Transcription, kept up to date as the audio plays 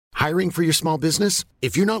Hiring for your small business?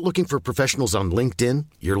 If you're not looking for professionals on LinkedIn,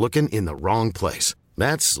 you're looking in the wrong place.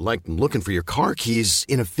 That's like looking for your car keys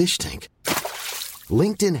in a fish tank.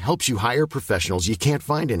 LinkedIn helps you hire professionals you can't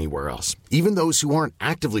find anywhere else, even those who aren't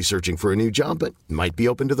actively searching for a new job but might be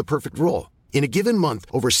open to the perfect role. In a given month,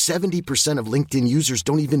 over 70% of LinkedIn users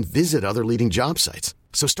don't even visit other leading job sites.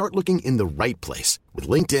 So start looking in the right place. With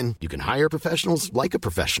LinkedIn, you can hire professionals like a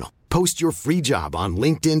professional. Post your free job on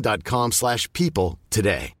linkedin.com/people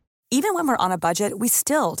today. Even when we're on a budget, we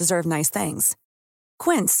still deserve nice things.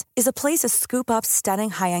 Quince is a place to scoop up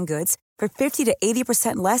stunning high-end goods for 50 to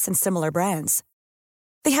 80% less than similar brands.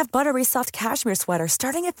 They have buttery soft cashmere sweaters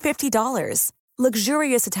starting at $50,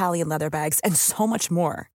 luxurious Italian leather bags, and so much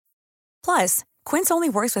more. Plus, Quince only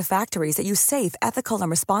works with factories that use safe, ethical, and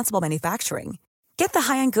responsible manufacturing. Get the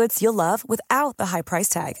high-end goods you'll love without the high price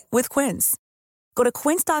tag with Quince. Go to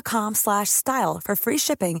quince.com/style for free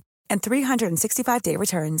shipping and 365-day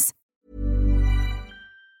returns.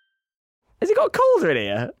 Has it got colder in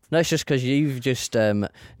here? No, it's just because you've just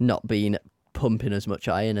not been pumping as much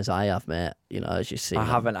iron as I have, mate. You know, as you see. I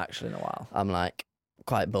haven't actually in a while. I'm like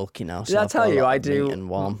quite bulky now. Did I tell you I do and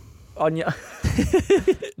warm. On your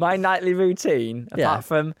my nightly routine, apart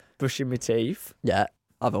from brushing my teeth? Yeah,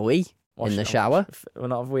 have a wee in the shower. Well,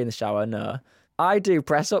 not have a wee in the shower, no. I do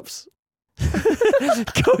press-ups.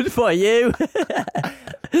 Good for you.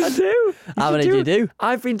 I do. How many do you do?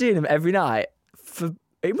 I've been doing them every night for,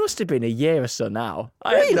 it must have been a year or so now.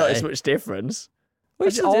 I Really? haven't noticed much difference.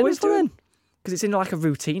 What are you always doing? Because it's in like a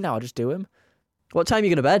routine now, I just do them. What time are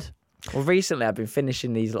you going to bed? Well, recently I've been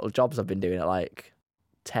finishing these little jobs I've been doing at like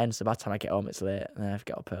 10, so by the time I get home it's late and I have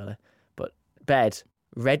to get up early. But bed,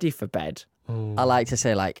 ready for bed. I like to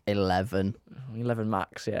say like 11. 11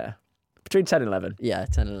 max, yeah. Between 10 and 11. Yeah,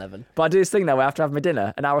 10 and 11. But I do this thing now where after I have my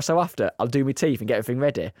dinner, an hour or so after, I'll do my teeth and get everything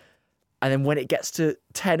ready. And then when it gets to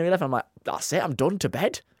 10 or 11, I'm like, that's it, I'm done to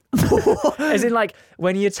bed. As in, like,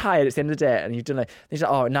 when you're tired, it's the end of the day, and you've done like, you're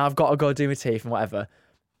like, oh, now I've got to go do my teeth and whatever.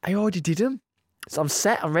 I already did them. So I'm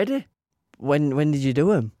set, I'm ready. When did you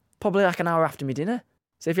do them? Probably like an hour after my dinner.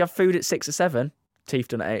 So if you have food at 6 or 7, teeth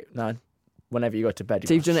done at 8, 9. Whenever you go to bed.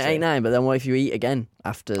 Teeth done at 8, 9, but then what if you eat again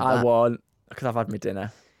after that? I won't, because I've had my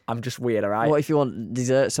dinner. I'm just weird, alright? What if you want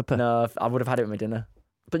dessert, supper? No, I would have had it with my dinner.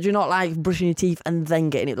 But do you not like brushing your teeth and then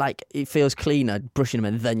getting it, like, it feels cleaner, brushing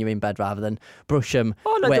them and then you're in bed rather than brush them,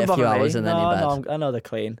 wait a few hours and then in bed? No, I know they're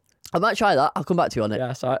clean. I might try that. I'll come back to you on it. Yeah,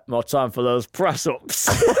 that's all right. More time for those press-ups.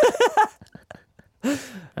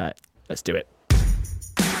 Alright, let's do it.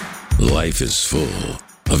 Life is full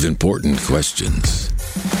of important questions.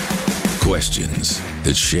 Questions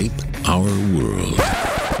that shape our world.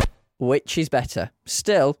 Which is better,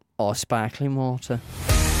 still or sparkling water?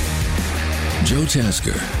 Joe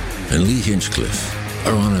Tasker and Lee Hinchcliffe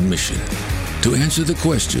are on a mission to answer the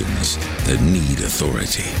questions that need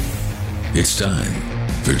authority. It's time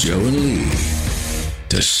for Joe and Lee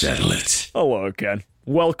to settle it. Hello again.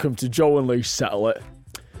 Welcome to Joe and Lee Settle It.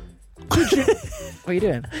 What are you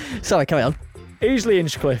doing? Sorry, carry on. He's Lee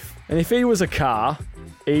Hinchcliffe, and if he was a car,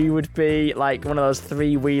 he would be like one of those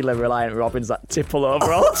three-wheeler Reliant Robins that tipple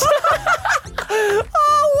over all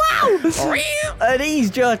Oh, wow! And he's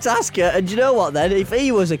Joe Tasker, and do you know what then? If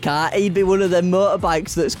he was a car, he'd be one of them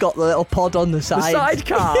motorbikes that's got the little pod on the side. The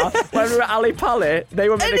sidecar, when we were at Ali Pally, they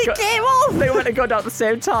were meant And to it came off! They were meant to go down at the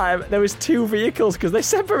same time. There was two vehicles because they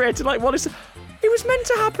separated like Wallace. It was meant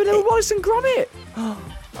to happen. They were Wallace and Gromit.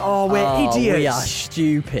 Oh, we're idiots. We are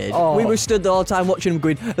stupid. Oh. We were stood the whole time watching them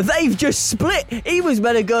going, they've just split. He was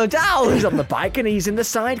meant to go down. He's on the bike and he's in the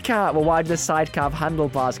sidecar. Well, why did the sidecar have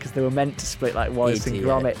handlebars? Because they were meant to split like Wallace and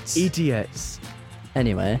Gromit. Idiots.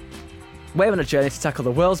 Anyway, we're on a journey to tackle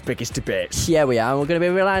the world's biggest debates. here we are. And we're going to be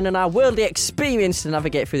relying on our worldly experience to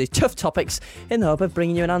navigate through these tough topics in the hope of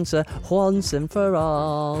bringing you an answer once and for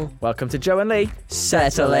all. Welcome to Joe and Lee.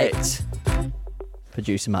 Settle it.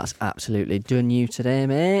 Producer Matt's absolutely done you today,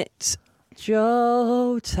 mate.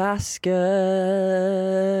 Joe Tasker.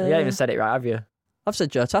 You haven't even said it right, have you? I've said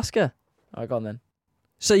Joe Tasker. All right, go on then.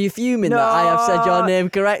 So you're fuming that I have said your name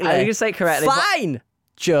correctly? You can say it correctly. Fine,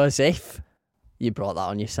 Joseph. You brought that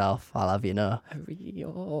on yourself, I'll have you know.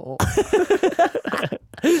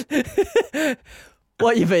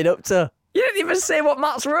 What you been up to? You didn't even say what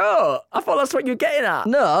Matt's wrote. I thought that's what you were getting at.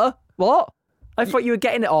 No, what? I thought you were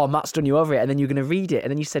getting it. Oh, Matt's done you over it, and then you're going to read it, and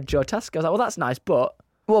then you said Joe Tasker. I was like, well, that's nice, but...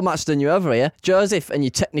 Well, Matt's done you over here. Joseph and your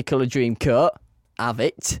Technicolor dream coat. Have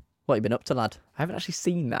it. What you been up to, lad? I haven't actually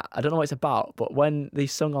seen that. I don't know what it's about, but when they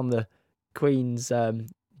sung on the Queen's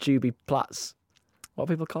Juby Platts, what are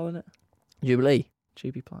people calling it? Jubilee.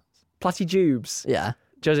 Juby Platts. Platty Jubes. Yeah.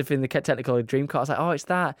 Josephine the Technicolor Dreamcoat. I was like, oh, it's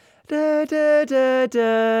that. Da, da, da,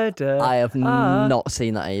 da, da. I have not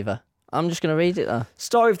seen that either. I'm just going to read it though.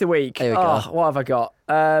 Story of the week. Here we go. What have I got?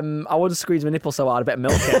 I wouldn't squeeze my nipple so hard, a bit of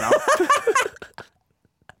milk came out.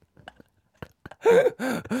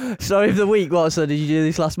 Story of the week. What? So did you do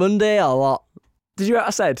this last Monday or what? Did you hear what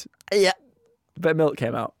I said? Yeah. A bit of milk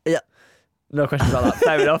came out. Yeah. No question about that.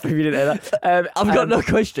 Fair enough if you didn't hear that. I've got no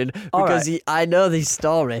question because I know this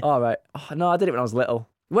story. All right. Oh, no, I did it when I was little.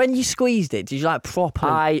 When you squeezed it, did you like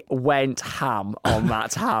properly? I went ham on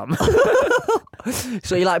that ham.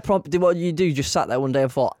 So you like did what you do? Just sat there one day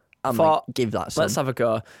and thought, give that some. Let's have a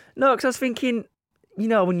go. No, because I was thinking,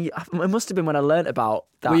 when it must have been when I learnt about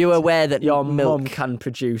that. Were you aware that your milk mum can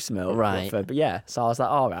produce milk? Right. But yeah, so I was like,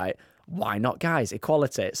 all right, why not, guys?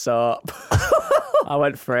 Equality. So I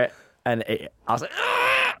went for it, and I was like,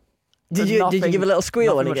 ah! Did you give a little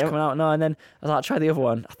squeal when it came out? No, and then I was like, try the other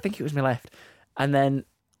one. I think it was my left, and then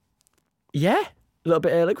yeah, a little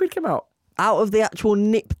bit of liquid came out. Out of the actual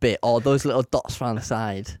nip bit, or those little dots around the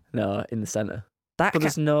side? No, in the centre. But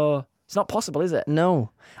there's no. It's not possible, is it?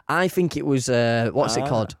 No, I think it was. What's it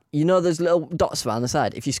called? There's little dots around the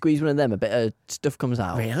side. If you squeeze one of them, a bit of stuff comes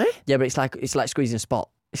out. Really? Yeah, but it's like squeezing a spot.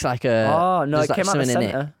 It's like a. Oh no, it came out of the in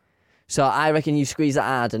centre. It. So I reckon you squeeze that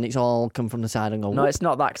hard, and it's all come from the side and go. No, whoop. it's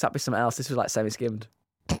not that. Cause that'd be something else. This was like semi-skimmed,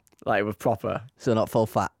 like it was proper. So not full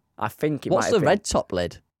fat. I think it. What's might the have red top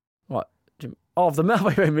lid? What? Oh, of the milk.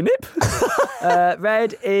 Wait, my nip.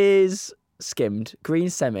 Red is skimmed, green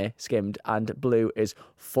semi-skimmed, and blue is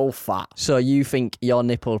full fat. So you think your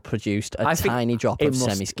nipple produced a tiny drop of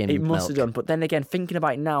semi-skimmed milk? It must have done. But then again, thinking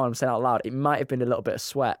about it now, and I'm saying it out loud, it might have been a little bit of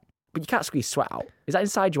sweat. But you can't squeeze sweat out. Is that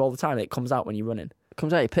inside you all the time? And it comes out when you're running. It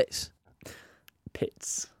comes out your pits.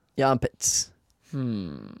 Pits. Your armpits.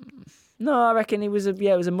 No, I reckon it was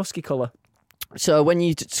a musky colour. So when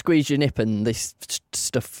you squeezed your nip and this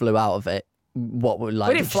stuff flew out of it, what would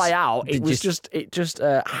like? It didn't fly out. It just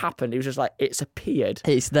happened. It was just like it's appeared.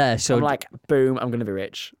 It's there. So I'm like, boom! I'm gonna be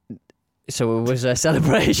rich. So it was a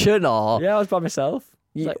celebration, or yeah, I was by myself.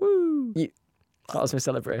 Like, woo! That was my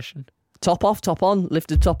celebration. Top off, top on,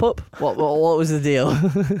 lifted top up. What was the deal?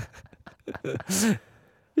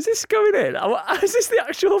 Is this going in? Is this the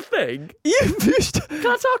actual thing? Can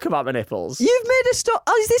I talk about my nipples? You've made a story.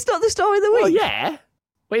 Oh, is this not the story of the week? Well, yeah.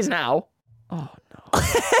 Wait, it's now. Oh no.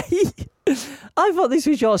 I thought this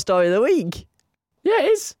was your story of the week. Yeah,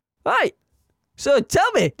 it is. Right. So tell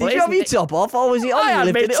me, did you have your top off, or was it on? I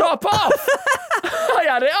had my top off. I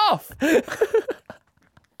had it off.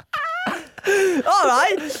 All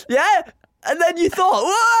right. Yeah. And then you thought,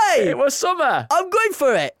 wait, it was summer. I'm going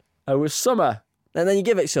for it. It was summer. And then you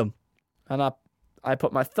give it some. And I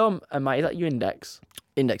put my thumb and is that your index?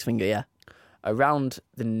 Index finger, yeah. Around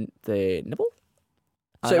the nipple.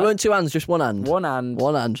 So it weren't two hands, just one hand? One hand.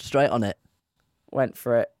 One hand, straight on it. Went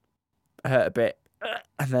for it. Hurt a bit.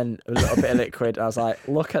 And then a little bit of liquid. I was like,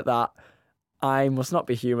 look at that. I must not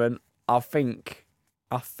be human. I think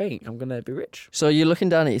I'm going to be rich. So you're looking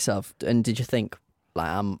down at yourself and did you think, like,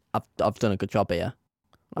 I've done a good job here?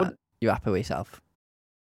 Like, you're happy with yourself?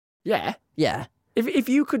 Yeah. Yeah. If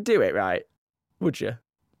you could do it, right, would you?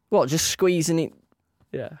 What, just squeezing it?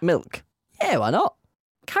 Yeah. Milk? Yeah, why not?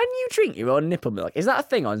 Can you drink your own nipple milk? Is that a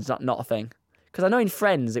thing or is that not a thing? Because I know in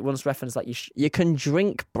Friends it once referenced that you can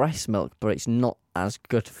drink breast milk, but it's not as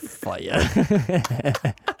good for you.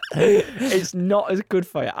 It's not as good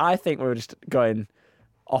for you. I think we're just going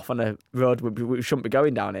off on a road we shouldn't be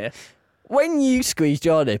going down here. When you squeezed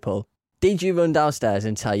your nipple, did you run downstairs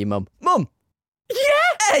and tell your mum, Mum? Yeah!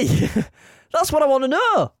 Hey! That's what I want to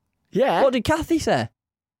know. Yeah. What did Kathy say?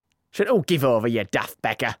 She said, oh, give over, you daft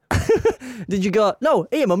beggar. Did you go, no,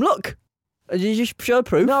 here, Mum, look. Did you just show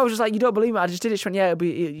proof? No, I was just like, you don't believe me. I just did it. She went, yeah, it'll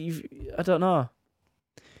be, I don't know.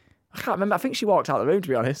 I can't remember. I think she walked out of the room, to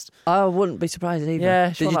be honest. I wouldn't be surprised either. Yeah.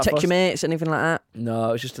 Did you text your mates, anything like that? No,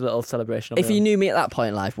 it was just a little celebration. If you knew me at that point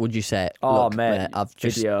in life, would you say, oh, look, mate, I've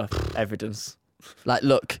just... video evidence. Like,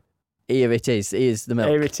 look, here it is. Here's the milk.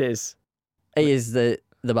 Here it is. Here's the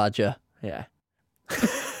badger. Yeah.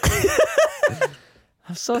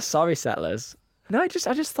 I'm so sorry, settlers. No, I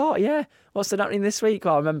just thought, yeah, what's been happening this week?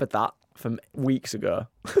 Well, I remembered that from weeks ago.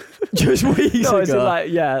 Just weeks ago? No, it's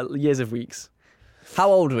like, yeah, years of weeks. How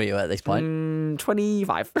old were you at this point?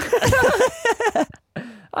 25. I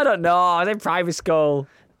don't know. I was in primary school.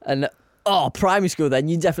 And, primary school then.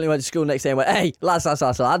 You definitely went to school next day and went, hey, lads.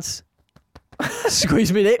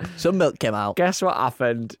 Squeeze me nip. Some milk came out. Guess what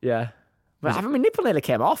happened? Yeah. But my nipple nearly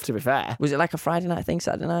came off, to be fair. Was it like a Friday night thing,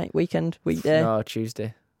 Saturday night, weekend, weekday? No,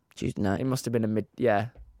 Tuesday. Tuesday night. It must have been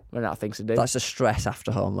when that things to do. That's the stress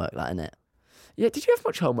after homework, that, isn't it? Yeah, did you have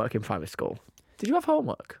much homework in primary school? Did you have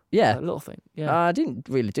homework? Yeah. That little thing. Yeah. I didn't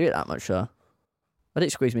really do it that much, though. I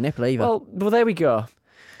didn't squeeze my nipple either. Well, there we go.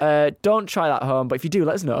 Don't try that at home, but if you do,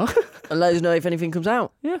 let us know. And let us know if anything comes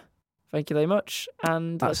out. Yeah. Thank you very much.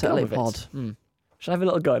 And That's let's get on it, with pod. it. Shall I have a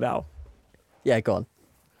little go now? Yeah, go on.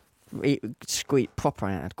 Squeeze proper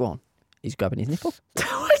out. Go on. He's grabbing his nipple. We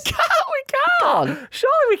can't. Go on.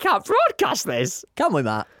 Surely we can't broadcast this. Can we,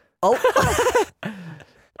 Matt? Oh.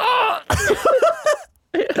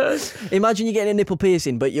 Imagine you're getting a nipple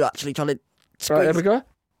piercing, but you're actually trying to squeeze. Right, there we go.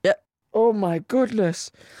 Yep. Oh my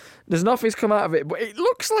goodness. There's nothing's come out of it, but it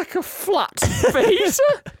looks like a flat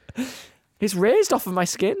fajita. It's raised off of my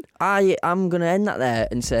skin. I'm going to end that there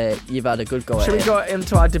and say you've had a good go at Shall it. we go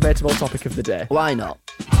into our debatable topic of the day? Why not?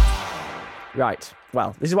 Right.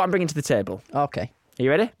 Well, this is what I'm bringing to the table. Okay. Are you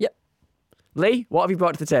ready? Yep. Lee, what have you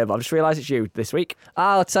brought to the table? I've just realised it's you this week.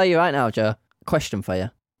 I'll tell you right now, Joe. Question for you.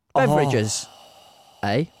 Beverages.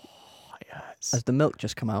 Eh? Yes. Has the milk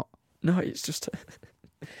just come out? No, it's just...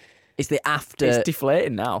 It's the after... It's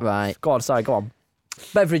deflating now. Right. Go on, sorry, go on.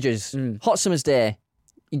 Beverages. Hot summer's day.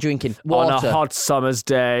 You're drinking water. On a hot summer's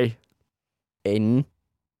day. In...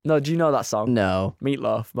 No, do you know that song? No.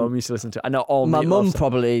 Meatloaf. Mum used to listen to it. I know all My Meatloaf mum songs.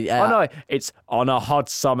 probably... Oh no, it's on a hot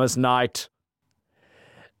summer's night.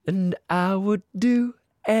 And I would do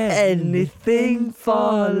anything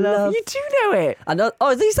for love. You do know it. I know... Oh,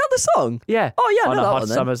 is that the song? Yeah. Oh, yeah, I on know a that hot one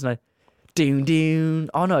then. summer's night. Doon doon.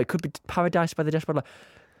 Oh no, it could be Paradise by the Desperate Love.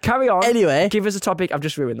 Carry on. Anyway. Give us a topic. I've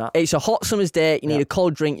just ruined that. It's a hot summer's day. You need Yeah. a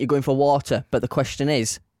cold drink. You're going for water. But the question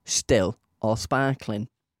is, still or sparkling?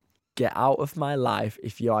 Get out of my life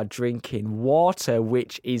if you are drinking water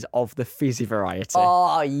which is of the fizzy variety.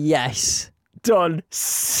 Oh, yes. Done.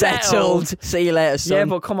 Settled. See you later, son. Yeah,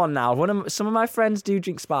 but come on now. Some of my friends do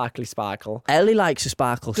drink sparkle. Ellie likes a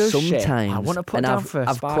sparkle Does she? sometimes. I wanna put and down I've, for a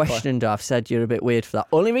I've sparkler. questioned her. I've said you're a bit weird for that.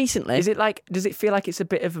 Only recently. Is it like? Does it feel like it's a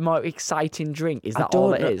bit of a more exciting drink? Is I that don't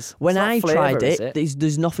all it know. is? When It's not I flavour, tried is it,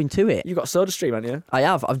 there's nothing to it. You got SodaStream, haven't you? I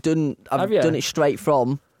have. I've done Have you? it straight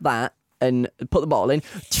from that and put the bottle in,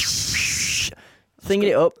 thinging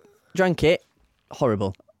it up, drank it.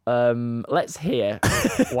 Horrible. Let's hear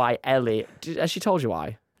why Ellie. Has she told you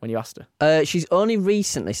why when you asked her? She's only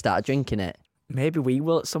recently started drinking it. Maybe we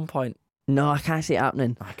will at some point. No, I can't see it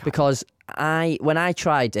happening I can't. because when I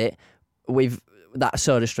tried it with that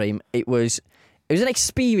SodaStream, it was an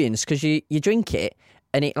experience because you drink it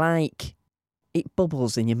and it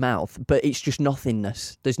bubbles in your mouth, but it's just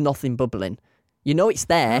nothingness. There's nothing bubbling. You know it's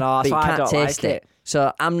there, No, but that's you why I can't don't taste like it.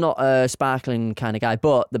 So I'm not a sparkling kind of guy.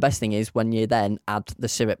 But the best thing is when you then add the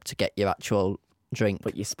syrup to get your actual drink.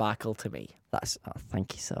 But you sparkle to me.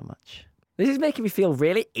 Thank you so much. This is making me feel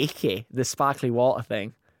really icky. The sparkly water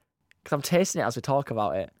thing, because I'm tasting it as we talk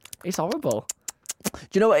about it. It's horrible. Do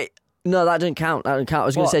you know what? No, that doesn't count. That doesn't count. I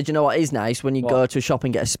was going to What? say, do you know what is nice? When you What? go to a shop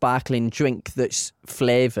and get a sparkling drink that's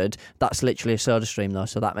flavoured, that's literally a SodaStream though,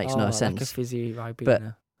 so that makes no Like a sense. fizzy Ribena. But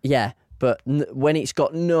yeah, but when it's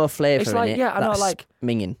got no flavour It's in like, it, yeah, I know, that's like-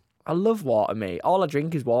 minging. I love water, mate. All I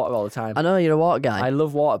drink is water all the time. I know you're a water guy. I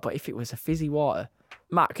love water, but if it was a fizzy water,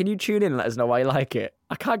 Matt, can you tune in and let us know why you like it?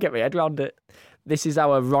 I can't get my head around it. This is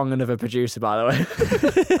our wrong and of a producer, by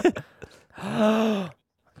the way.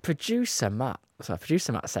 Producer Matt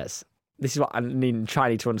says, this is what I need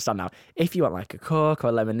to understand now. If you want like a Coke or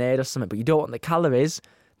a lemonade or something, but you don't want the calories,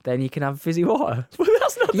 then you can have fizzy water. But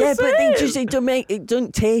that's not Yeah, the but same. it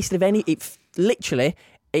doesn't taste of any. Literally,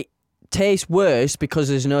 it tastes worse because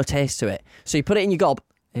there's no taste to it. So you put it in your gob.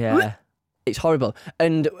 Yeah. It's horrible.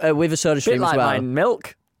 And with a soda Bit stream like as well. mine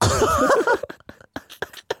milk.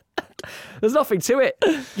 There's nothing to it.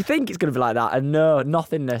 You think it's going to be like that, and no,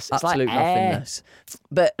 nothingness. It's Absolute like air. nothingness.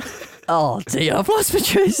 But oh dear, I've lost my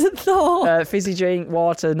train of thought. Fizzy drink,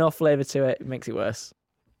 water, no flavour to it. It makes it worse.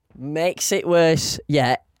 Makes it worse,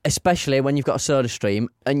 yeah. Especially when you've got a soda stream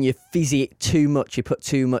and you fizzy it too much, you put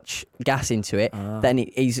too much gas into it, then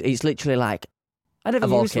it's literally like, I never A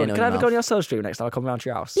used one. volcano Can I in ever your go on your soda stream next time I come round to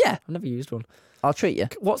your house? Yeah. I've never used one. I'll treat you.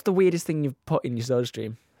 What's the weirdest thing you've put in your soda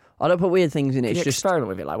stream? I don't put weird things in it. Can you It's just experiment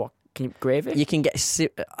with it? Like what? Can you gravy? you can get.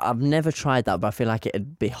 I've never tried that, but I feel like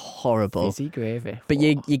it'd be horrible. Fizzy gravy. But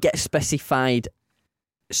you get specified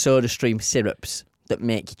soda stream syrups that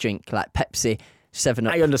make you drink, like Pepsi,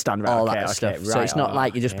 7-Up, I understand, right? all okay, that okay, stuff. Right, So it's not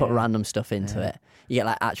like you just put yeah. random stuff into it. You get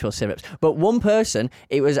like actual syrups. But one person,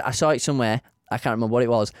 I saw it somewhere, I can't remember what it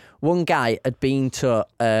was. One guy had been to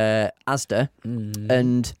Asda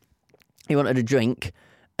and he wanted a drink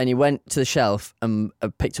and he went to the shelf and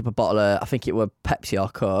picked up a bottle of, I think it were Pepsi or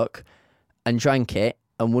Coke, and drank it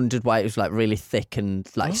and wondered why it was like really thick and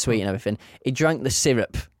like sweet and everything. He drank the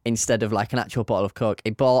syrup instead of like an actual bottle of Coke.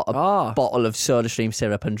 He bought a bottle of SodaStream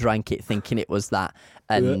syrup and drank it thinking it was that.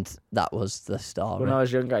 And that was the story. When I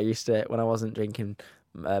was younger, when I wasn't drinking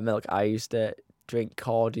milk, I used to drink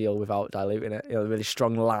cordial without diluting it. Really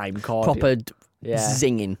strong lime cordial. Proper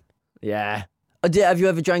zinging. Yeah. Have you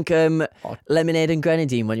ever drank lemonade and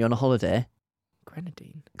grenadine when you're on a holiday?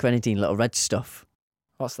 Grenadine, little red stuff.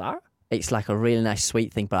 What's that? It's like a really nice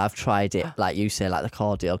sweet thing, but I've tried it, like you say, like the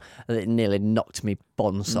cordial, and it nearly knocked me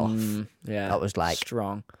buns off. Yeah. That was like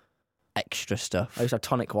strong. Extra stuff. I used to have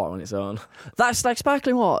tonic water on its own. That's like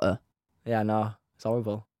sparkling water? Yeah, no. It's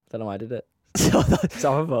horrible. Don't know why I did it. It's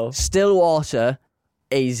horrible. Still water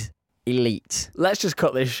is elite. Let's just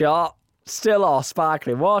cut this short. Still or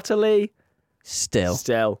sparkling water, Lee? Still.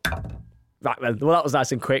 Right then, well that was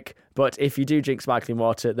nice and quick, but if you do drink sparkling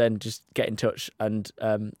water, then just get in touch and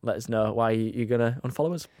let us know why you're going to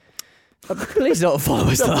unfollow us. Please don't follow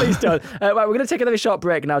us. No, please don't. Right, we're going to take another short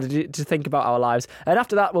break now to think about our lives, and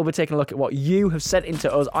after that we'll be taking a look at what you have sent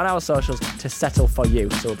into us on our socials to settle for you.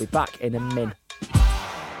 So we'll be back in a min.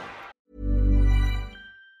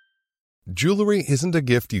 Jewelry isn't a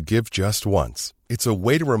gift you give just once. It's a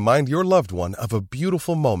way to remind your loved one of a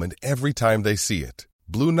beautiful moment every time they see it.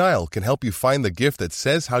 Blue Nile can help you find the gift that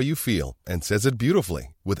says how you feel and says it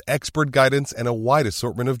beautifully, with expert guidance and a wide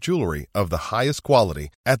assortment of jewelry of the highest quality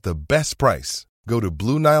at the best price. Go to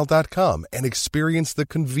BlueNile.com and experience the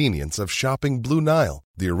convenience of shopping Blue Nile,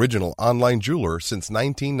 the original online jeweler since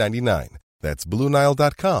 1999. That's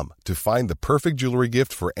BlueNile.com to find the perfect jewelry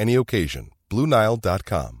gift for any occasion.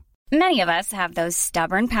 BlueNile.com. Many of us have those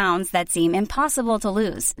stubborn pounds that seem impossible to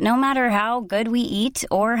lose, no matter how good we eat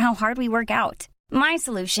or how hard we work out. My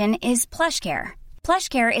solution is PlushCare.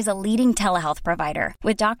 PlushCare is a leading telehealth provider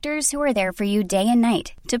with doctors who are there for you day and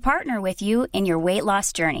night to partner with you in your weight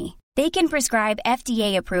loss journey. They can prescribe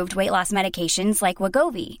FDA-approved weight loss medications like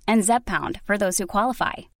Wegovy and Zepbound for those who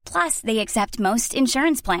qualify. Plus, they accept most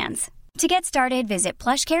insurance plans. To get started, visit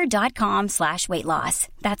plushcare.com/weightloss.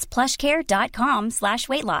 That's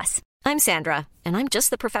plushcare.com/weightloss. I'm Sandra, and I'm just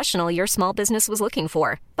the professional your small business was looking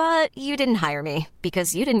for. But you didn't hire me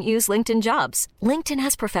because you didn't use LinkedIn Jobs. LinkedIn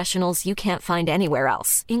has professionals you can't find anywhere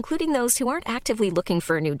else, including those who aren't actively looking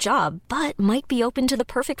for a new job, but might be open to the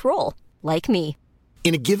perfect role, like me.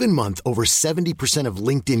 In a given month, over 70% of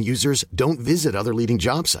LinkedIn users don't visit other leading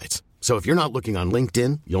job sites. So if you're not looking on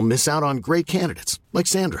LinkedIn, you'll miss out on great candidates like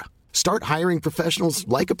Sandra. Start hiring professionals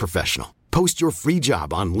like a professional. Post your free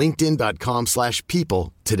job on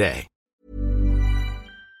linkedin.com/people today.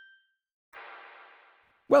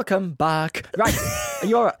 Welcome back. Right,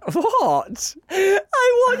 you're what? I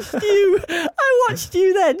watched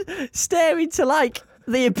you then stare into like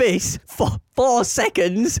the abyss for 4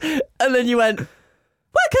 seconds, and then you went,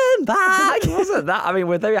 "Welcome back." It wasn't that. I mean,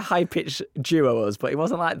 we're very high-pitched duos, but it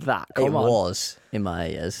wasn't like that. Come on. It was in my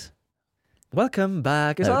ears. Welcome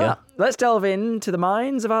back. There we go. Let's delve into the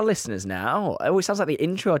minds of our listeners now. Oh, it sounds like the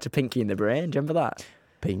intro to Pinky in the Brain. Do you remember that?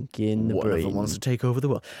 Pinky in the One Brain. of them wants to take over the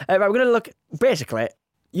world. Right, we're going to look, basically,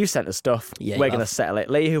 you sent us stuff. Yeah, we're you going to have. settle it.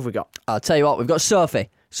 Lee, who have we got? I'll tell you what, we've got Sophie.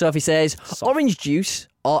 Sophie says, orange juice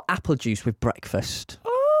or apple juice with breakfast.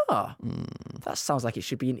 Oh, that sounds like it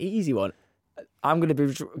should be an easy one. I'm going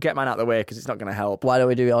to get mine out of the way because it's not going to help. Why don't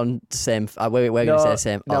we do it on the same? We're going to say the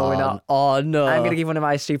same. No, we're not. Oh, no. I'm going to give one of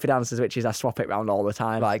my stupid answers, which is I swap it round all the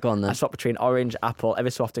time. Right, go on then. I swap between orange, apple, every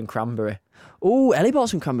so often cranberry. Oh, Ellie bought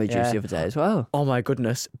some cranberry juice Yeah. the other day as well. Oh my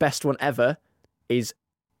goodness. Best one ever is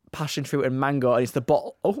passion fruit and mango, and it's the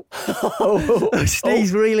bottle. Oh.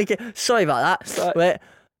 Sneeze really. Sorry about that. Sorry. Wait.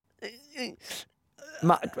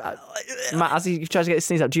 Matt, as he tries to get his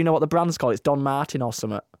sneeze out, do you know what the brand's called? It's Don Martin or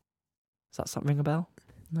something. Does that something ring a bell?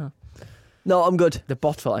 No. No, I'm good. The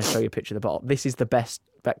bottle, I'll show you a picture of the bottle. This is the best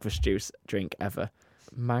breakfast juice drink ever.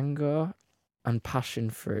 Mango and passion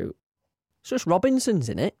fruit. It's just Robinson's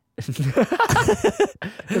in it.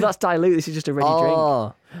 No, that's dilute. This is just a ready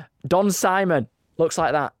Oh. drink. Don Simon. Looks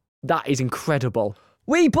like that. That is incredible.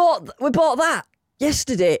 We bought that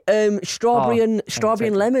yesterday. Strawberry and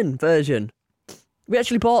lemon version. We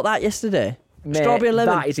actually bought that yesterday. Mate, Strawberry and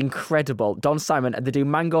lemon. That is incredible. Don Simon, they do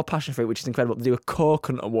mango passion fruit, which is incredible. They do a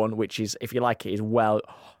coconut one, which is, if you like it, is well.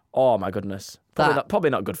 Oh my goodness.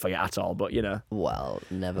 Probably not good for you at all, but you know. Well,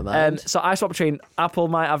 never mind. So I swap between Apple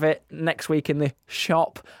might have it next week in the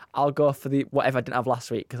shop. I'll go for the whatever I didn't have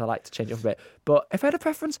last week because I like to change it up a bit. But if I had a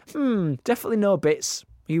preference, definitely no bits.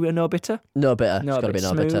 Are you a no bitter? No bitter. No, It's got to be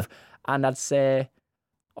no smooth. bitter. And I'd say,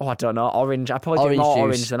 I don't know, orange. I probably Orange do more juice.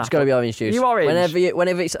 orange than It's apple. got to be orange juice. You orange?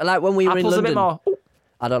 Whenever it's like when we were Apple's in a bit London. more. Ooh.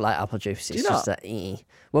 I don't like apple juice. It's you just that.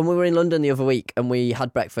 When we were in London the other week and we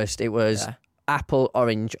had breakfast, it was apple,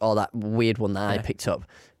 orange, or that weird one that I picked up.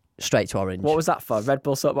 Straight to orange. What was that for? Red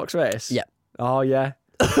Bull Soapbox Race? Yeah. Oh, yeah.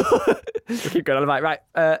 We keep going on about, right,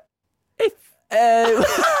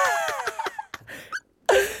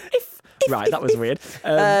 Right, that was weird.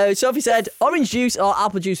 Sophie said, orange juice or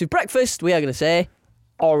apple juice with breakfast. We are going to say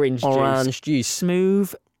Orange juice.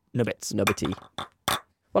 Smooth nubbits. Nubbity.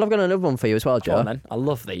 Well, I've got another one for you as well, Joe. Go on, then. I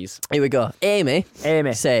love these. Here we go. Amy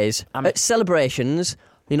says, at celebrations,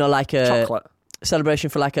 you know, like a Chocolate. celebration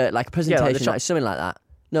for like a presentation, the like something like that.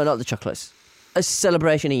 No, not the chocolates. A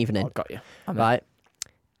celebration evening. Oh, got you. Right.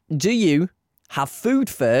 Do you have food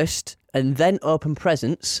first and then open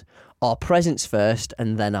presents, or presents first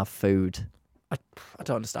and then have food? I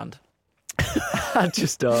don't understand. I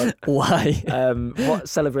just don't. Why? What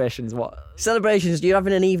celebrations? What? Celebrations. You're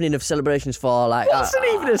having an evening of celebrations for like. What's an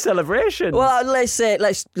evening of celebrations? Well, let's say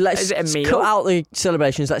let's Is it a meal? cut out the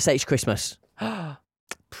celebrations. Let's say it's Christmas.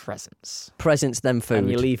 Presents. Presents, then food. And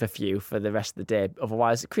you leave a few for the rest of the day.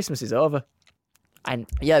 Otherwise, Christmas is over. And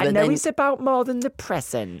Yeah, I but know then- it's about more than the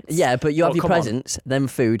presents. Yeah, but you have Oh, your come on. presents, then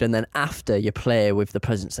food, and then after you play with the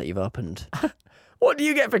presents that you've opened. What do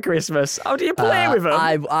you get for Christmas? How do you play with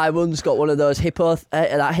them? I once got one of those hippo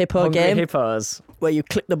Hungry game hippos. where you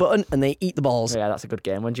click the button and they eat the balls. Yeah, that's a good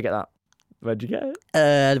game. When did you get that? Where'd you get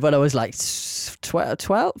it? When I was like 12,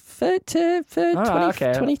 13, 20,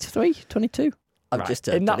 okay. 23, 22. I've Right. just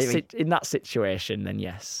in don't even- that situation, then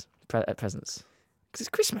yes, presents. Because it's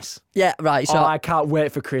Christmas. Yeah, right. So, I can't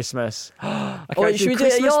wait for Christmas. I oh, can't should we do it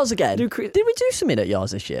at Christmas- yours again? do Did we do something at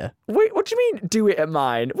yours this year? Wait, what do you mean? Do it at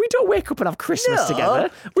mine? We don't wake up and have Christmas No. together.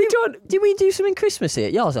 We don't. Did we do something Christmassy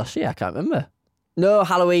at yours last year? I can't remember. No,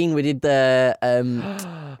 Halloween. We did the.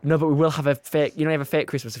 No, but we will have a fake. You know, we have a fake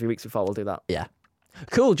Christmas a few weeks before. We'll do that Yeah.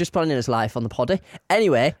 Cool. Just planning his life on the poddy.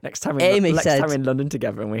 Anyway, next time. Amy next said. time we're in London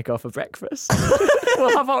together and we go for breakfast,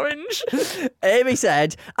 we'll have orange. Amy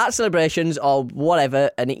said, at celebrations or whatever,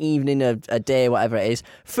 an evening, a day, whatever it is,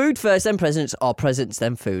 food first, then presents, or presents,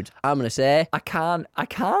 then food. I'm going to say, I can't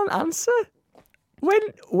answer.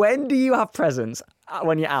 When do you have presents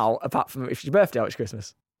when you're out? Apart from if it's your birthday or it's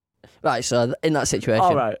Christmas. right, so in that situation,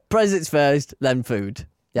 All right. presents first, then food.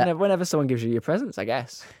 Yeah. Whenever someone gives you your presents, I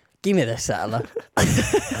guess. Give me this, settler.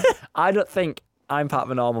 I don't think I'm part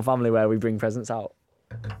of a normal family where we bring presents out.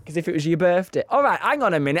 Because if it was your birthday, all right, hang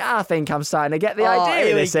on a minute. I think I'm starting to get the idea here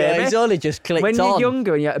of we this. go. Amy. He's only just clicked When on. you're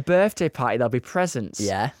younger and you're at a birthday party, there'll be presents.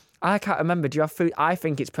 Yeah. I can't remember. Do you have food? I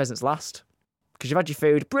think it's presents last. Because you've had your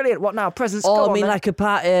food. Brilliant. What now? Presents. Oh, Go I on mean then. like a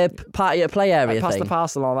party at play area Like pass thing. the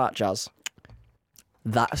parcel and all that jazz.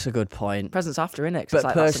 That's a good point. Presents after, innit? 'Cause But it's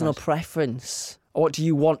like, that's personal so nice. preference. Or do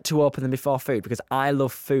you want to open them before food? Because I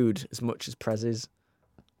love food as much as prezzies.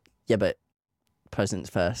 Yeah, but presents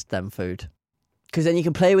first, then food. Because then you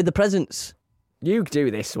can play with the presents. You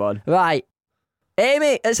do this one. Right.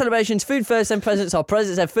 Amy, at celebrations, food first, then presents, or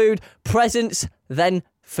presents, then food. Presents, then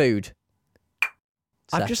food.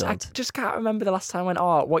 I Settled. just can't remember the last time I went,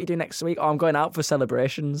 oh, what are you doing next week? Oh, I'm going out for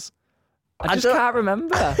celebrations. I just don't- can't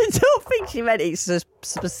remember. I don't think she meant it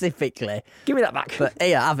specifically. Give me that back. But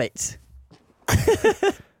here, have it.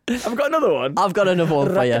 I've got another one. I've got another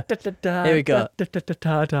one for you. Here we go.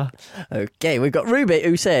 Okay, we've got Ruby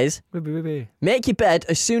who says, make your bed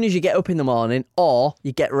as soon as you get up in the morning, or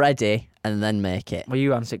you get ready and then make it. Well,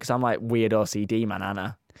 you answer because I'm like weird OCD man,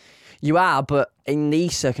 Anna. You are, but in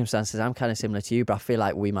these circumstances, I'm kind of similar to you, but I feel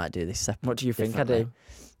like we might do this separately. What do you think I do?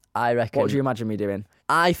 I reckon. What do you imagine me doing?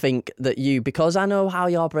 I think that you, because I know how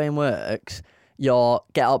your brain works, you're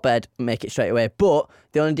get out of bed, make it straight away. But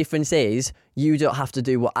the only difference is you don't have to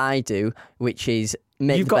do what I do, which is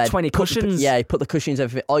make You've the got bed, 20 put the- cushions. yeah, put the cushions,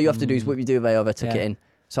 everything. All you have to do is whip your duvet over, tuck Yeah. it in.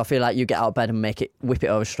 So I feel like you get out of bed and whip it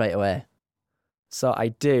over straight away. So I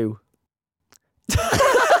do.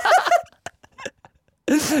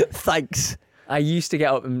 Thanks. I used to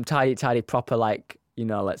get up and tidy proper, like, you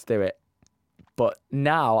know, let's do it. But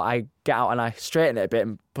now I get out and I straighten it a bit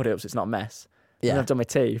and put it up so it's not a mess. Yeah. When I've done my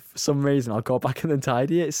teeth, for some reason I'll go back and then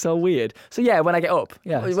tidy it. It's so weird. So yeah, when I get up,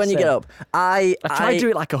 yeah. When you get up, I try to do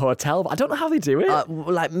it like a hotel, but I don't know how they do it.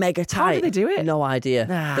 like mega tight. How do they do it? No idea.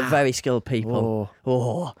 Nah. They're very skilled people.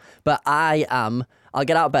 Oh. But I'll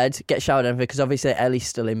get out of bed, get showered and everything, because obviously Ellie's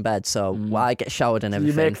still in bed, so I get showered and you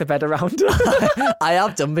everything. make the bed around her. I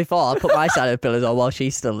have done before. I put my side of the pillows on while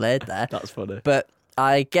she's still laid there. That's funny. But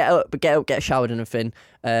I get up, get showered and everything,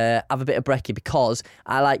 have a bit of brekkie, because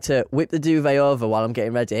I like to whip the duvet over while I'm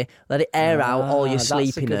getting ready, let it air out all your that's a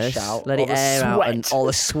good sleepiness, shout. let All it the air out and sweat. all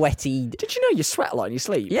the sweaty... Did you know you sweat a lot in your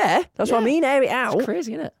sleep? Yeah, that's what I mean, air it out. It's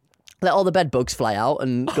crazy, isn't it? Let all the bed bugs fly out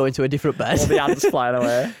and go into a different bed. All the ants flying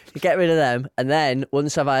away. Get rid of them, and then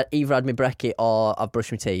once I've either had my brekkie or I've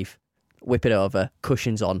brushed my teeth, whip it over,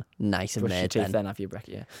 cushions on, nice and Brush your made. teeth, Then then have your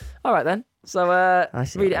brekkie. Yeah. All right then. So I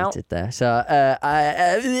see read what it you out. did there. So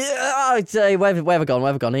I'd say where have I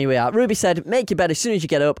gone? Here we are. Ruby said, make your bed as soon as you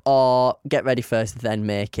get up, or get ready first, then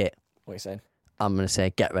make it. What are you saying? I'm gonna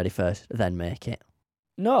say get ready first, then make it.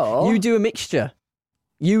 No. You do a mixture.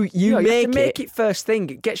 You No, make, you have to make it. it first thing.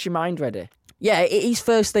 It gets your mind ready. Yeah, it is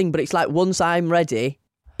first thing, but it's like once I'm ready,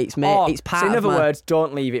 it's made. Oh, It's part so in of other my... words,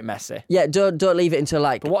 don't leave it messy. Yeah, don't leave it until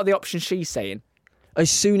like But what are the options she's saying? as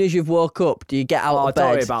soon as you've woke up. Do you get out Oh, of bed?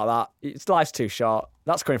 don't worry about that. It's life's too short.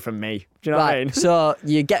 That's coming from me. Do you know what I Right, mean? so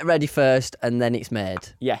you get ready first, and then it's made.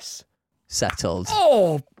 Yes. Settled.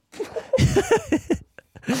 Oh,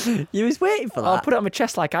 You was waiting for that. I'll put it on my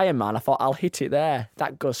chest like Iron Man. I thought I'll hit it there.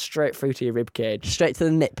 That goes straight through to your rib cage. Straight to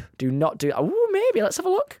the nip. Do not do. Oh, maybe. Let's have a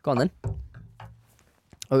look. Go on then.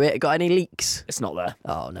 Oh, wait, got any leaks? It's not there.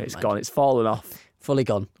 Oh, no. It's gone. It's fallen off. Fully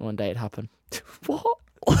gone. One day it happened. What?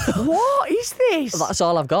 What is this? That's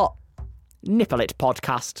all I've got. Nipple It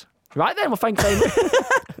podcast. Right then, well, thank you very much.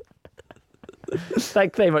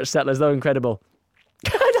 Thank you very much, Settlers. They're incredible.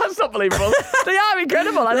 That's not believable. They are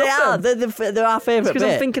incredible. I They love are. them. They're our favourite Because I'm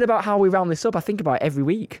bit. thinking about how we round this up. I think about it every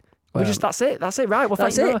week. Well, That's it. That's it. Right. Well,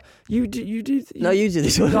 that's thank you. it. You do. No, you do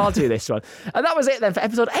this one. No, I'll do this one. And that was it then for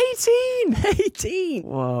episode 18. 18.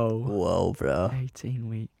 Whoa. Whoa, bro. 18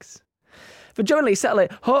 weeks. For Joe and Lee, settle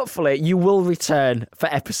it. Hopefully, you will return for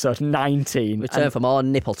episode 19. Return And for more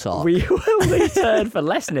nipple talk. we will return for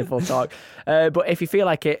less nipple talk. But if you feel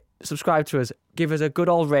like it, subscribe to us. Give us a good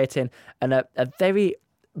old rating and a very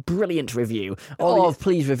brilliant review.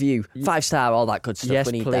 Please review. 5-star, all that good stuff. Yes,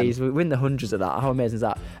 we need please. them. We win the hundreds of that. How amazing is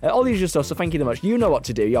that? All the usual stuff, so thank you very much. You know what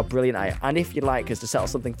to do. You're brilliant at it. And if you'd like us to settle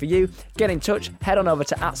something for you, get in touch. Head on over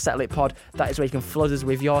to @SettleItPod. That is where you can flood us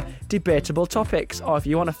with your debatable topics. Or if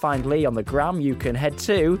you want to find Lee on the gram, you can head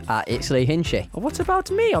to... It's Lee Hinchy. What about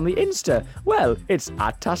me on the Insta? Well, it's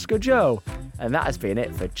 @TaskerJoe. And that has been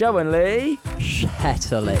it for Joe and Lee.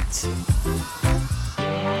 Settle it.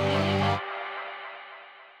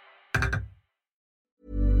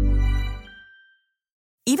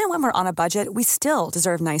 Even when we're on a budget, we still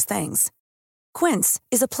deserve nice things. Quince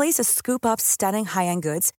is a place to scoop up stunning high-end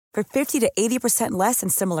goods for 50 to 80% less than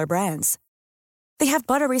similar brands. They have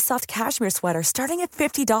buttery soft cashmere sweaters starting at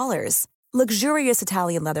 $50, luxurious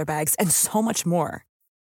Italian leather bags, and so much more.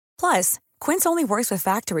 Plus, Quince only works with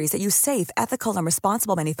factories that use safe, ethical, and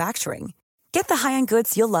responsible manufacturing. Get the high-end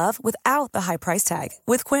goods you'll love without the high price tag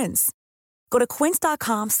with Quince. Go to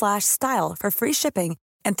quince.com/style for free shipping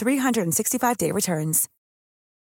and 365-day returns.